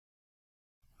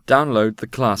Download the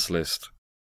class list.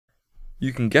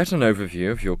 You can get an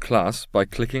overview of your class by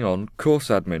clicking on Course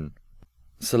Admin.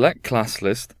 Select Class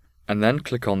List and then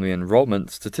click on the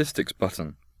Enrollment Statistics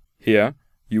button. Here,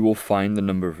 you will find the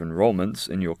number of enrollments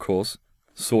in your course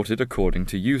sorted according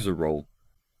to user role.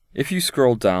 If you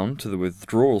scroll down to the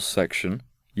Withdrawals section,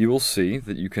 you will see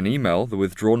that you can email the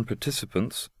withdrawn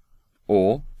participants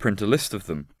or print a list of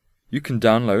them. You can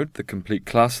download the complete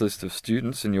class list of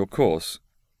students in your course.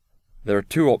 There are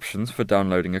two options for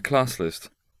downloading a class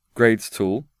list: Grades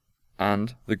tool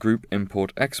and the Group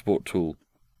Import-Export tool.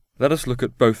 Let us look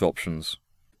at both options.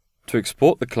 To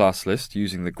export the class list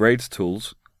using the Grades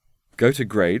tools, go to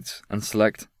Grades and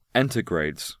select Enter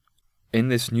Grades. In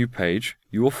this new page,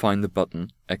 you will find the button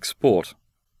Export.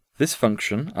 This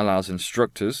function allows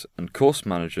instructors and course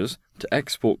managers to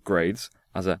export grades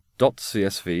as a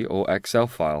 .csv or Excel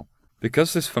file.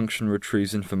 Because this function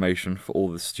retrieves information for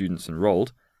all the students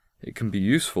enrolled, it can be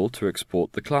useful to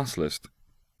export the class list.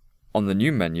 On the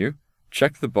new menu,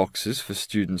 check the boxes for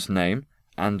student's name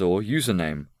and/or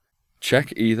username.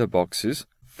 Check either boxes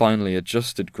Finally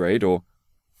Adjusted Grade or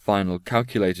Final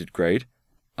Calculated Grade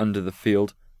under the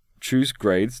field Choose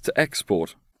Grades to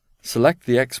Export. Select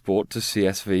the Export to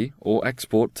CSV or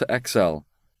Export to Excel.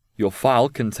 Your file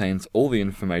contains all the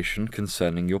information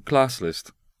concerning your class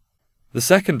list. The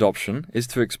second option is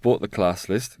to export the class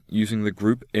list using the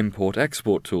Group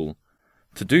Import-Export tool.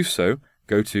 To do so,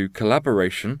 go to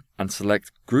Collaboration and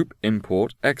select Group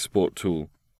Import-Export tool.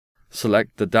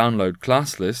 Select the Download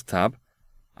Class List tab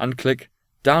and click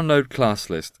Download Class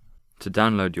List to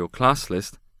download your class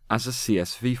list as a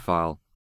CSV file.